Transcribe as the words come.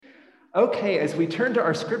Okay, as we turn to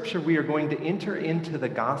our scripture, we are going to enter into the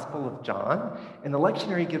Gospel of John, and the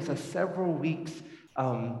lectionary gives us several weeks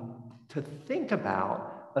to think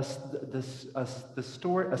about a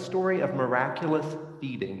story of miraculous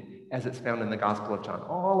feeding as it's found in the Gospel of John.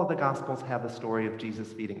 All of the Gospels have a story of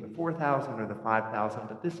Jesus feeding the 4,000 or the 5,000,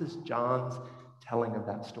 but this is John's telling of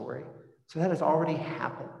that story. So that has already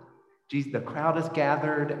happened. The crowd is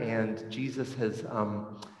gathered, and Jesus has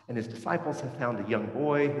and his disciples have found a young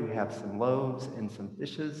boy who has some loaves and some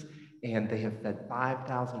fishes, and they have fed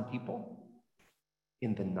 5,000 people.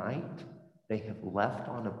 In the night, they have left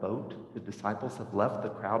on a boat. The disciples have left the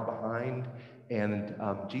crowd behind, and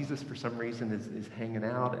Jesus, for some reason, is hanging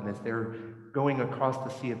out, and as they're going across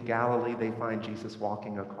the Sea of Galilee, they find Jesus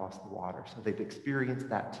walking across the water. So they've experienced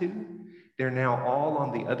that too. They're now all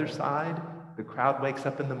on the other side. The crowd wakes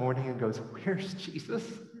up in the morning and goes, "Where's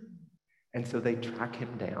Jesus?" And so they track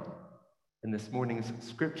him down. And this morning's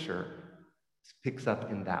scripture picks up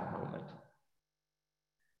in that moment.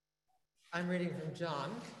 I'm reading from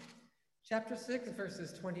John, chapter 6,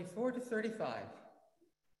 verses 24 to 35.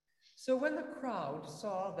 So when the crowd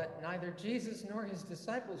saw that neither Jesus nor his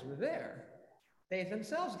disciples were there, they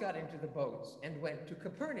themselves got into the boats and went to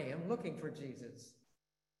Capernaum looking for Jesus.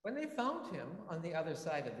 When they found him on the other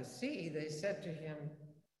side of the sea, they said to him,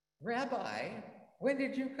 "Rabbi, when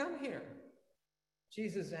did you come here?"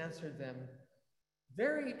 Jesus answered them,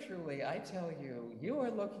 "Very truly, I tell you, you are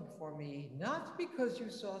looking for me not because you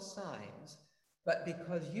saw signs, but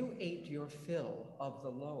because you ate your fill of the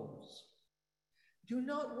loaves. Do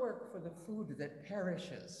not work for the food that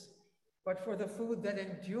perishes, but for the food that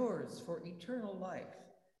endures for eternal life,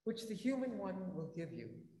 which the human one will give you.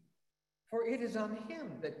 For it is on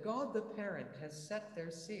him that God the parent has set their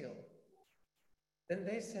seal." Then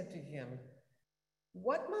they said to him,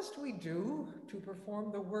 "What must we do to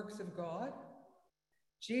perform the works of God?"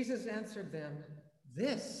 Jesus answered them,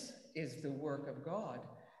 "This is the work of God,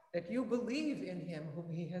 that you believe in him whom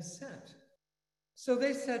he has sent." So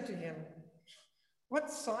they said to him, "What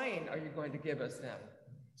sign are you going to give us then,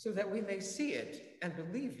 so that we may see it and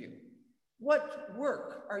believe you? What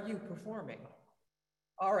work are you performing?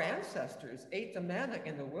 Our ancestors ate the manna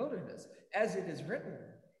in the wilderness, as it is written,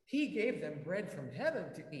 'He gave them bread from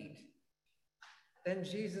heaven to eat.'" Then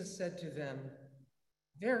Jesus said to them,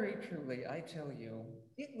 "Very truly, I tell you,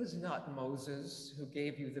 it was not Moses who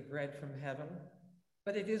gave you the bread from heaven,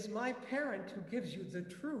 but it is my parent who gives you the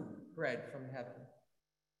true bread from heaven.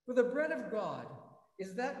 For the bread of God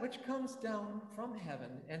is that which comes down from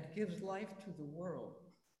heaven and gives life to the world."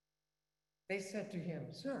 They said to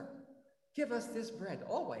him, "Sir, give us this bread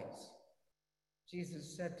always."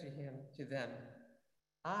 Jesus said to them,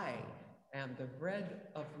 "I am the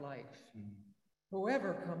bread of life.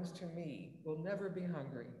 Whoever comes to me will never be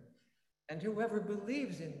hungry, and whoever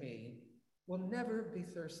believes in me will never be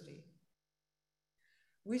thirsty."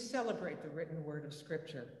 We celebrate the written word of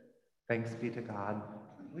Scripture. Thanks be to God.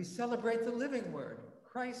 We celebrate the living word,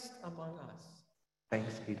 Christ among us.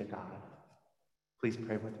 Thanks be to God. Please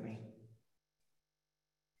pray with me.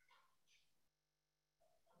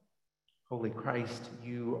 Holy Christ,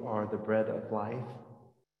 you are the bread of life.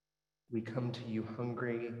 We come to you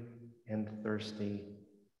hungry and thirsty,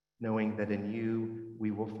 knowing that in you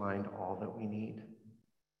we will find all that we need.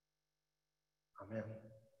 Amen.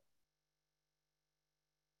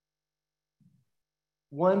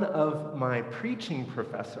 One of my preaching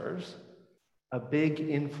professors, a big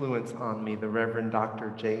influence on me, the Reverend Dr.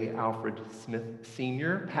 J. Alfred Smith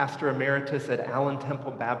Sr., pastor emeritus at Allen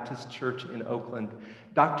Temple Baptist Church in Oakland.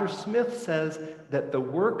 Dr. Smith says that the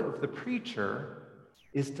work of the preacher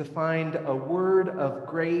is to find a word of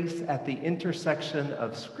grace at the intersection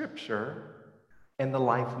of Scripture and the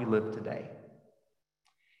life we live today.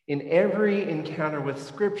 In every encounter with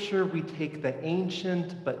Scripture, we take the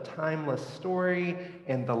ancient but timeless story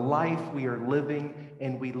and the life we are living,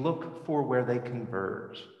 and we look for where they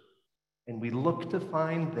converge. And we look to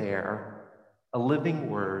find there a living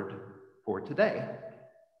word for today.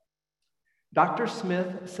 Dr.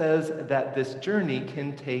 Smith says that this journey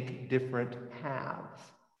can take different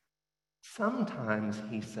paths. Sometimes,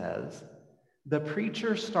 he says, the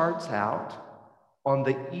preacher starts out on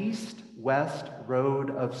the east-west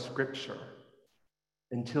road of Scripture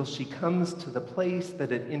until she comes to the place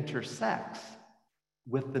that it intersects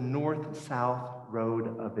with the north-south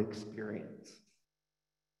road of experience.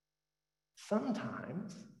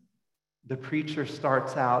 Sometimes the preacher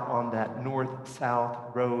starts out on that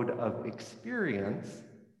north-south road of experience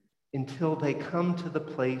until they come to the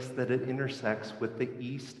place that it intersects with the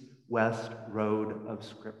east-west road of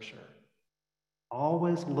Scripture.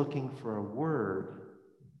 Always looking for a word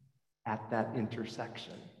at that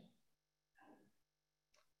intersection.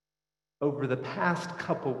 over the past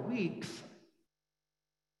couple weeks,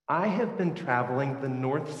 I have been traveling the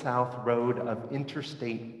north-south road of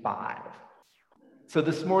Interstate 5. So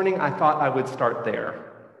this morning, I thought I would start there.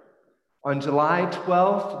 On July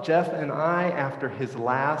 12th, Jeff and I, after his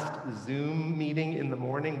last Zoom meeting in the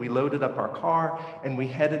morning, we loaded up our car and we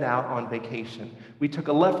headed out on vacation. We took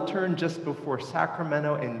a left turn just before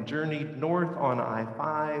Sacramento and journeyed north on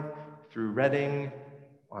I-5 through Redding,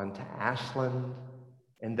 onto Ashland,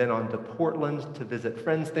 and then on to Portland to visit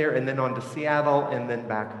friends there, and then on to Seattle, and then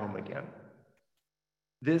back home again.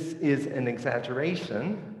 This is an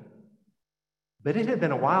exaggeration, but it had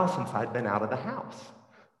been a while since I'd been out of the house.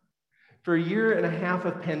 For a year and a half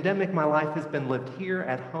of pandemic, my life has been lived here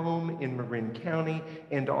at home in Marin County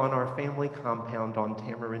and on our family compound on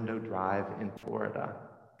Tamarindo Drive in Florida.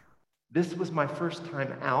 This was my first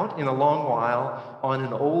time out in a long while on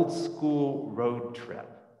an old school road trip.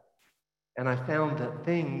 And I found that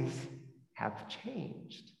things have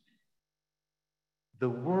changed. The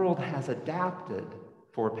world has adapted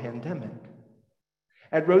for a pandemic.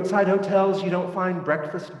 At roadside hotels, you don't find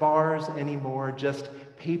breakfast bars anymore, just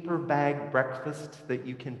paper bag breakfasts that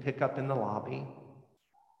you can pick up in the lobby.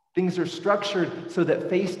 Things are structured so that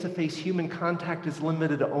face-to-face human contact is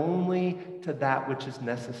limited only to that which is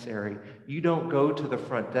necessary. You don't go to the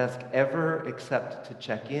front desk ever except to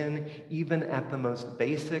check in. Even at the most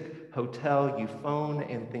basic hotel, you phone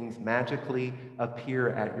and things magically appear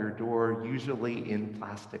at your door, usually in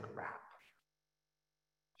plastic wrap.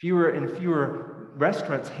 Fewer and fewer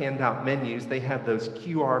restaurants hand out menus. They have those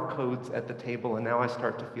QR codes at the table, and now I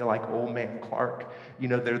start to feel like old man Clark. You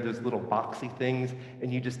know, they're those little boxy things,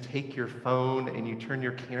 and you just take your phone and you turn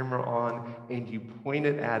your camera on and you point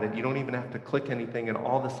it at it. You don't even have to click anything, and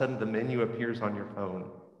all of a sudden the menu appears on your phone.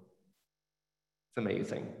 It's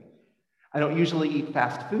amazing. I don't usually eat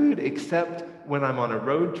fast food except when I'm on a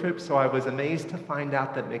road trip, so I was amazed to find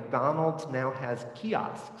out that McDonald's now has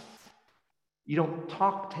kiosks. You don't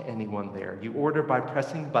talk to anyone there. You order by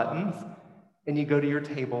pressing buttons, and you go to your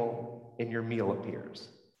table, and your meal appears.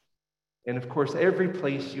 And of course, every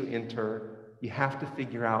place you enter, you have to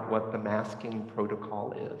figure out what the masking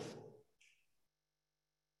protocol is.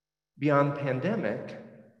 Beyond pandemic,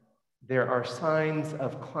 there are signs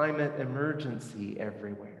of climate emergency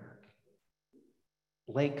everywhere.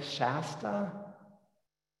 Lake Shasta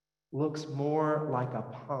looks more like a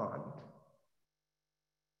pond.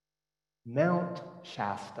 Mount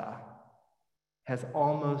Shasta has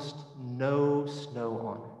almost no snow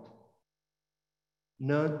on it.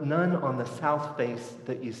 None on the south face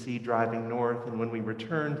that you see driving north, and when we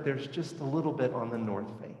returned, there's just a little bit on the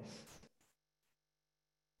north face.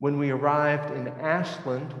 When we arrived in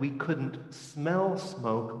Ashland, we couldn't smell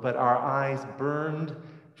smoke, but our eyes burned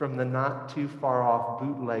from the not too far off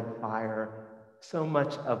bootleg fire, so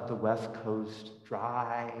much of the West Coast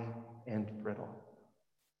dry and brittle.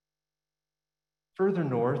 Further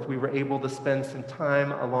north, we were able to spend some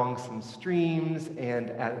time along some streams, and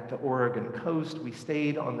at the Oregon coast, we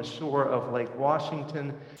stayed on the shore of Lake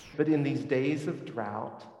Washington. But in these days of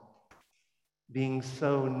drought, being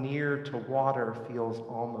so near to water feels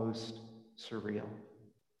almost surreal.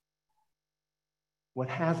 What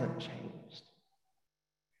hasn't changed?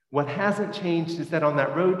 What hasn't changed is that on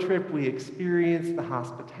that road trip, we experienced the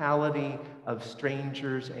hospitality of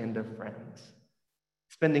strangers and of friends.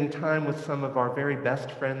 Spending time with some of our very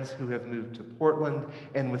best friends who have moved to Portland,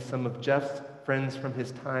 and with some of Jeff's friends from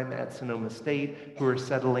his time at Sonoma State who are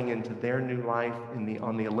settling into their new life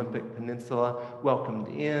on the Olympic Peninsula, welcomed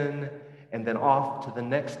in, and then off to the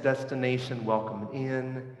next destination, welcomed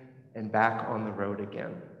in, and back on the road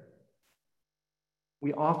again.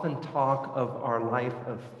 We often talk of our life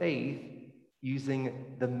of faith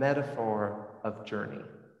using the metaphor of journey,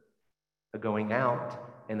 a going out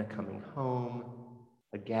and a coming home,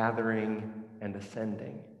 a gathering and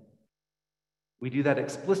ascending. We do that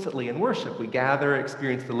explicitly in worship. We gather,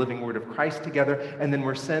 experience the living word of Christ together, and then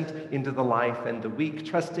we're sent into the life and the week,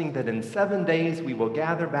 trusting that in 7 days we will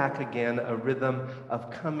gather back again, a rhythm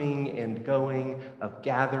of coming and going, of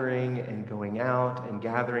gathering and going out and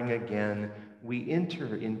gathering again. We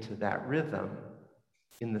enter into that rhythm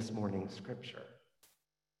in this morning's scripture.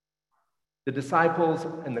 The disciples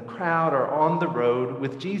and the crowd are on the road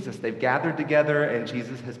with Jesus. They've gathered together, and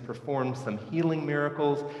Jesus has performed some healing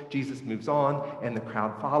miracles. Jesus moves on, and the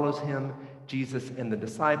crowd follows him. Jesus and the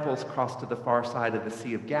disciples cross to the far side of the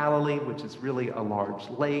Sea of Galilee, which is really a large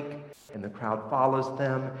lake, and the crowd follows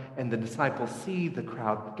them. And the disciples see the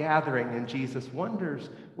crowd gathering, and Jesus wonders,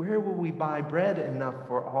 where will we buy bread enough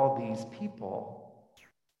for all these people?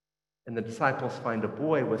 And the disciples find a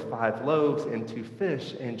boy with 5 loaves and 2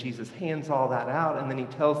 fish, and Jesus hands all that out, and then he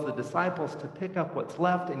tells the disciples to pick up what's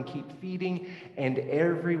left and keep feeding, and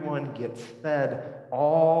everyone gets fed,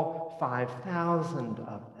 all 5,000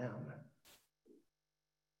 of them.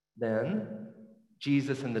 Then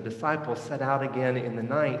Jesus and the disciples set out again in the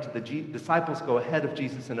night. The disciples go ahead of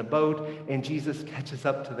Jesus in a boat, and Jesus catches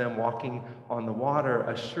up to them walking on the water,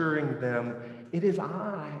 assuring them, "It is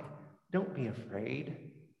I, don't be afraid."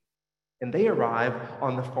 And they arrive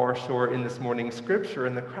on the far shore in this morning's scripture,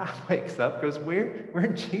 and the crowd wakes up, goes,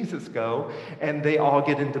 where'd Jesus go? And they all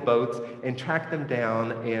get into boats and track them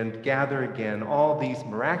down and gather again. All these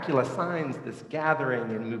miraculous signs, this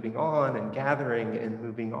gathering and moving on and gathering and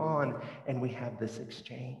moving on, and we have this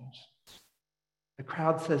exchange. The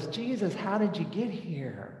crowd says, "Jesus, how did you get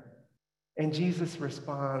here?" And Jesus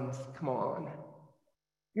responds, "Come on.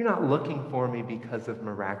 You're not looking for me because of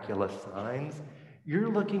miraculous signs.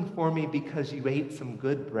 You're looking for me because you ate some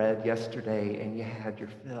good bread yesterday and you had your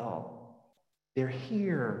fill. They're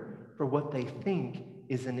here for what they think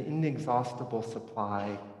is an inexhaustible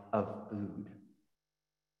supply of food."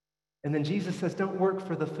 And then Jesus says, "Don't work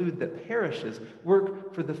for the food that perishes.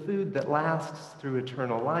 Work for the food that lasts through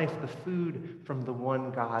eternal life, the food from the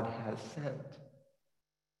one God has sent."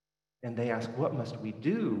 And they ask, "What must we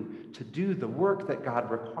do to do the work that God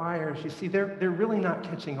requires?" You see, they're really not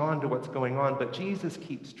catching on to what's going on, but Jesus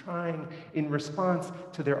keeps trying. In response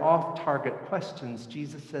to their off-target questions,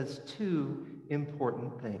 Jesus says 2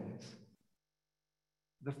 important things.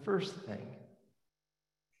 The first thing,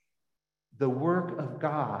 the work of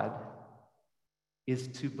God is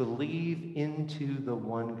to believe into the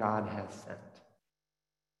one God has sent.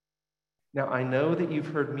 Now, I know that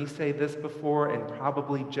you've heard me say this before, and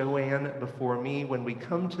probably Joanne before me. When we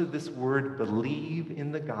come to this word believe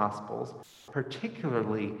in the Gospels,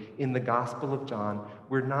 particularly in the Gospel of John,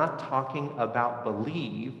 we're not talking about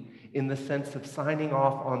believe in the sense of signing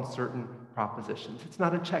off on certain propositions. It's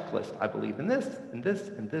not a checklist. I believe in this, and this,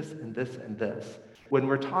 and this, and this, and this. When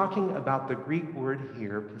we're talking about the Greek word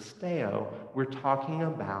here, pisteo, we're talking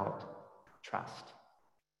about trust.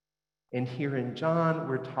 And here in John,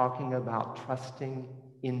 we're talking about trusting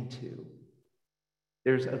into.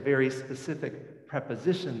 There's a very specific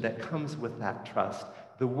preposition that comes with that trust.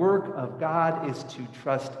 The work of God is to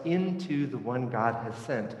trust into the one God has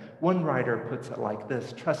sent. One writer puts it like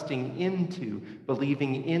this: trusting into,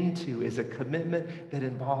 believing into, is a commitment that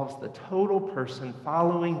involves the total person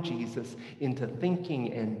following Jesus into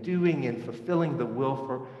thinking and doing and fulfilling the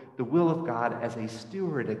will of God as a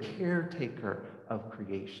steward, a caretaker of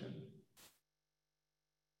creation.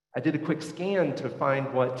 I did a quick scan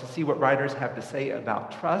to see what writers have to say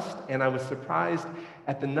about trust, and I was surprised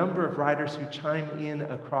at the number of writers who chime in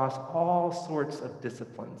across all sorts of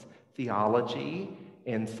disciplines: theology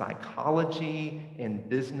and psychology and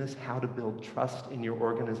business, how to build trust in your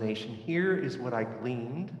organization. Here is what I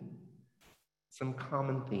gleaned: some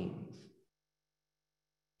common themes.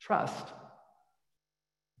 Trust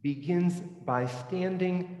begins by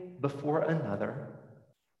standing before another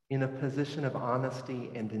in a position of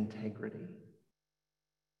honesty and integrity,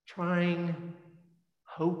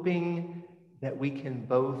 hoping that we can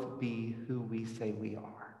both be who we say we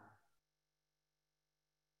are.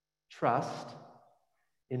 Trust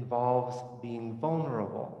involves being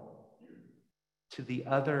vulnerable to the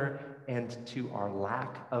other and to our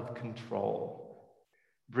lack of control.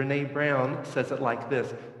 Brené Brown says it like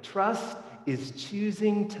this: trust is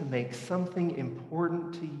choosing to make something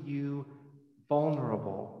important to you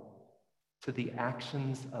vulnerable to the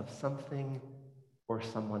actions of something or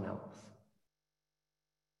someone else.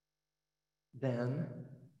 Then,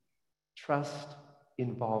 trust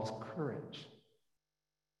involves courage.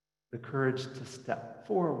 The courage to step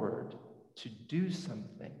forward, to do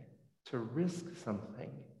something, to risk something,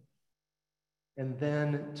 and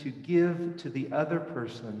then to give to the other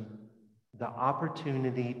person the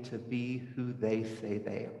opportunity to be who they say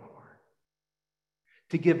they are.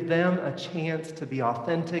 To give them a chance to be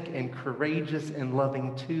authentic and courageous and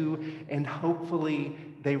loving too, and hopefully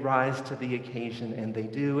they rise to the occasion, and they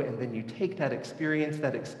do, and then you take that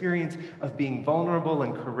experience of being vulnerable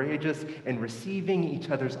and courageous and receiving each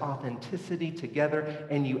other's authenticity together,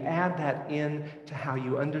 and you add that in to how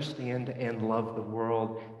you understand and love the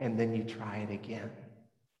world, and then you try it again.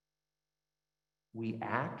 We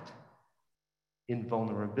act in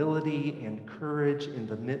vulnerability and courage in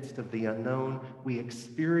the midst of the unknown. We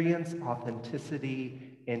experience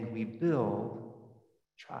authenticity and we build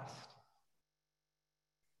trust.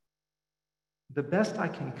 The best I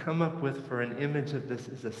can come up with for an image of this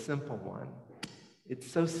is a simple one. It's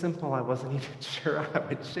so simple, I wasn't even sure I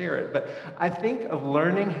would share it, but I think of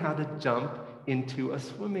learning how to jump into a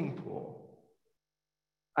swimming pool.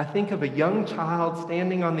 I think of a young child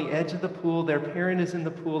standing on the edge of the pool. Their parent is in the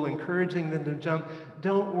pool, encouraging them to jump.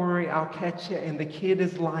 Don't worry, I'll catch you. And the kid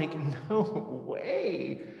is like, no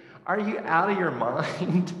way. Are you out of your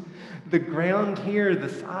mind? The ground here, the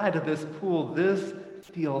side of this pool, this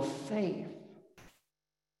feels safe.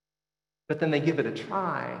 But then they give it a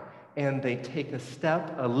try, and they take a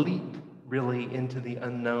step, a leap, really, into the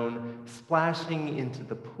unknown, splashing into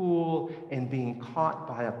the pool and being caught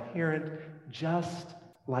by a parent just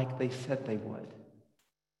like they said they would.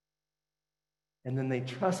 And then they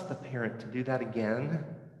trust the parent to do that again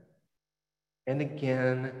and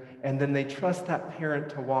again, and then they trust that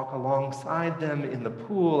parent to walk alongside them in the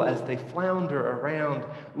pool as they flounder around,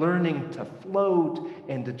 learning to float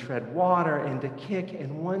and to tread water and to kick,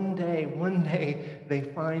 and one day, they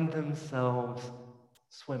find themselves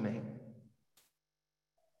swimming.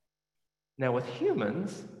 Now, with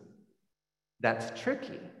humans, that's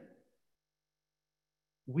tricky.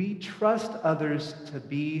 We trust others to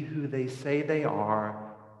be who they say they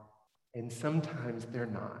are, and sometimes they're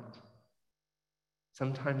not.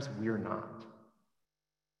 Sometimes we're not.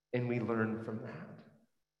 And we learn from that.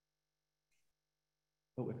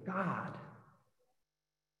 But with God,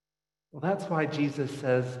 well, that's why Jesus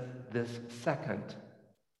says this second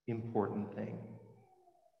important thing.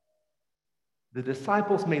 The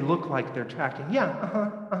disciples may look like they're tracking.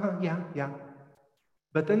 Yeah.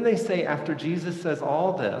 But then they say, after Jesus says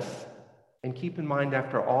all this, and keep in mind,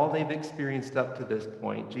 after all they've experienced up to this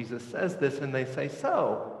point, Jesus says this, and they say,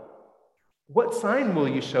 so, what sign will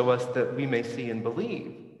you show us that we may see and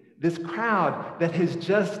believe? This crowd that has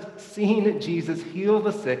just seen Jesus heal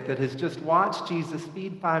the sick, that has just watched Jesus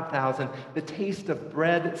feed 5,000, the taste of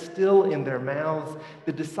bread still in their mouths.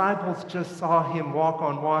 The disciples just saw him walk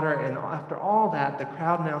on water, and after all that, the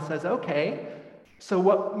crowd now says, okay, so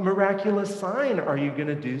what miraculous sign are you going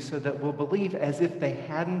to do so that we'll believe? As if they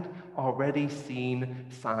hadn't already seen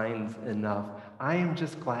signs enough. I am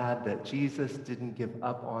just glad that Jesus didn't give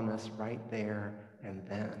up on us right there and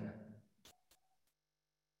then.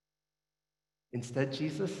 Instead,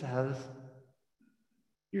 Jesus says,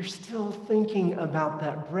 you're still thinking about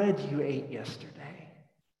that bread you ate yesterday.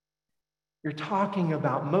 You're talking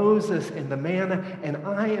about Moses and the manna, and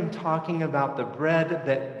I am talking about the bread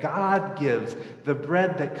that God gives, the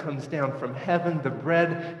bread that comes down from heaven, the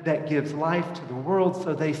bread that gives life to the world.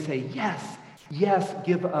 So they say, yes,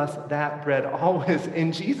 give us that bread always.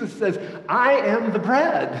 And Jesus says, I am the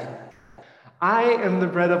bread. I am the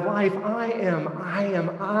bread of life. I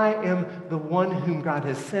am the one whom God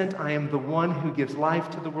has sent. I am the one who gives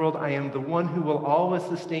life to the world. I am the one who will always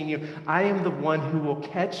sustain you. I am the one who will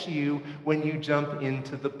catch you when you jump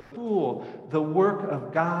into the pool. The work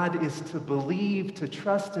of God is to believe, to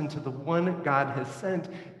trust into the one God has sent.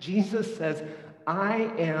 Jesus says, I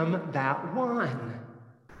am that one.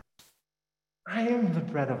 I am the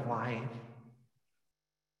bread of life.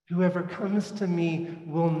 Whoever comes to me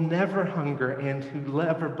will never hunger, and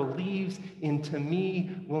whoever believes into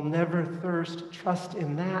me will never thirst. Trust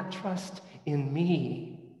in that. Trust in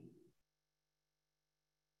me.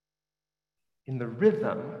 In the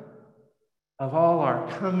rhythm of all our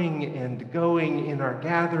coming and going, in our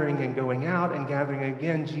gathering and going out and gathering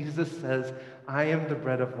again, Jesus says, I am the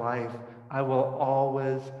bread of life. I will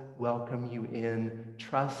always welcome you in.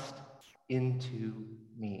 Trust into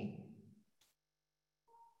me.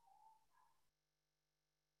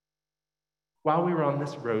 While we were on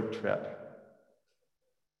this road trip,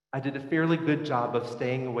 I did a fairly good job of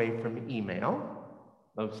staying away from email,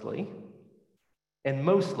 mostly, and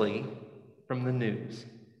mostly from the news.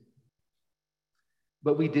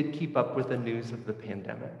 But we did keep up with the news of the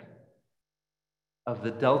pandemic, of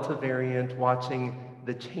the Delta variant, watching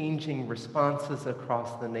the changing responses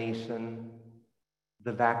across the nation,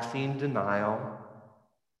 the vaccine denial,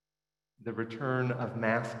 the return of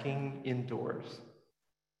masking indoors.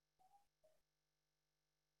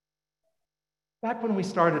 Back when we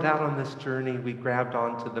started out on this journey, we grabbed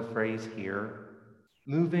onto the phrase here,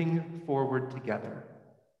 moving forward together.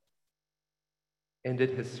 And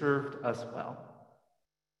it has served us well.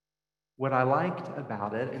 What I liked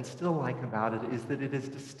about it, and still like about it, is that it is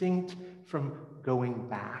distinct from going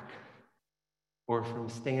back or from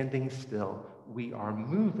standing still. We are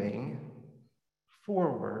moving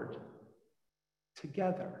forward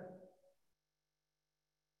together.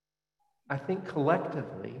 I think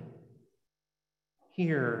collectively,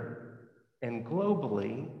 here and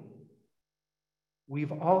globally,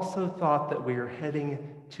 we've also thought that we are heading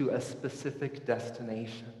to a specific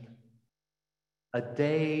destination. a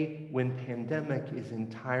day when pandemic is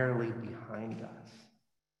entirely behind us.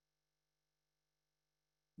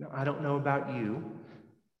 Now, I don't know about you,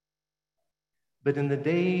 but in the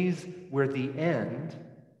days where the end,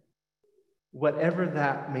 whatever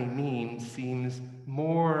that may mean, seems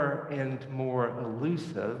more and more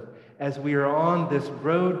elusive, as we are on this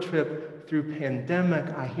road trip through pandemic,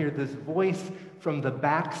 I hear this voice from the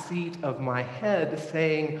back seat of my head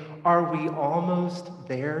saying, "Are we almost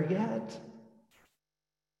there yet?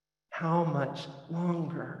 How much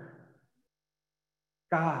longer?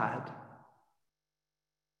 God,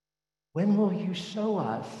 when will you show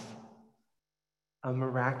us a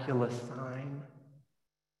miraculous sign?"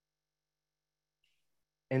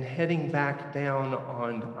 And heading back down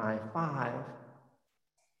on I-5,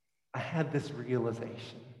 I had this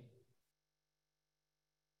realization.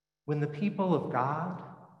 When the people of God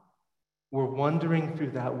were wandering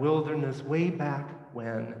through that wilderness way back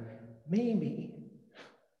when, maybe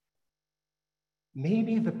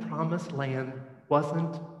the promised land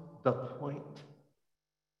wasn't the point.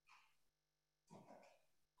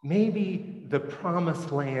 Maybe the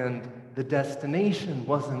promised land, the destination,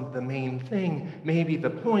 wasn't the main thing. Maybe the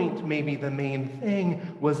point, maybe the main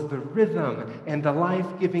thing was the rhythm and the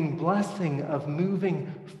life-giving blessing of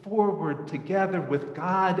moving forward together with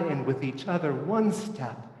God and with each other, one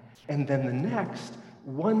step, and then the next,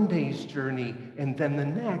 one day's journey, and then the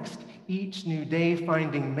next, each new day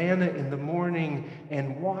finding manna in the morning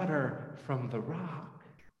and water from the rock.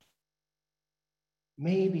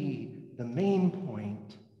 Maybe the main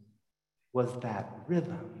point was that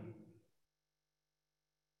rhythm,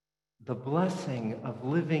 the blessing of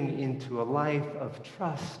living into a life of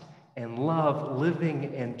trust and love,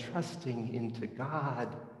 living and trusting into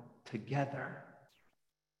God together.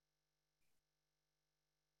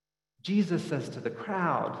 Jesus says to the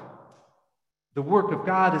crowd, the work of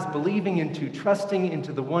God is believing into, trusting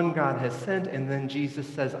into the one God has sent, and then Jesus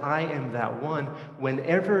says, "I am that one.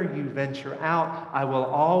 Whenever you venture out, I will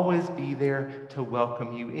always be there to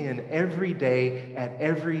welcome you in. Every day, at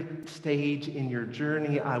every stage in your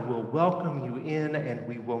journey, I will welcome you in, and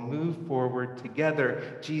we will move forward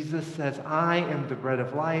together." Jesus says, "I am the bread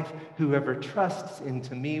of life. Whoever trusts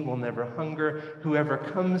into me will never hunger. Whoever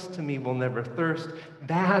comes to me will never thirst."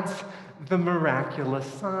 That's the miraculous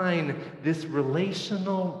sign, this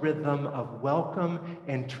relational rhythm of welcome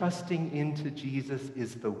and trusting into Jesus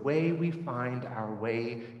is the way we find our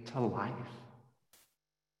way to life.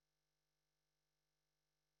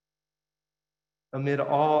 Amid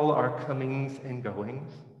all our comings and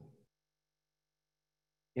goings,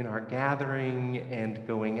 in our gathering and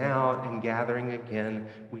going out and gathering again,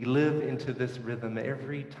 we live into this rhythm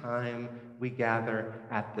every time we gather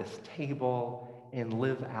at this table and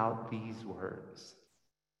live out these words.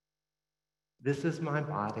 This is my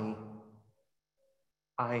body.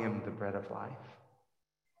 I am the bread of life.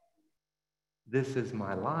 This is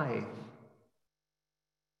my life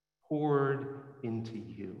poured into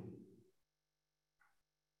you.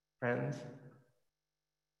 Friends,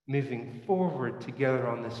 moving forward together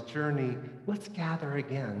on this journey, let's gather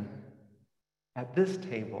again at this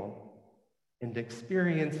table and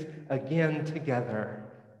experience again together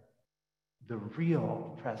the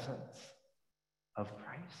real presence of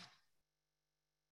Christ.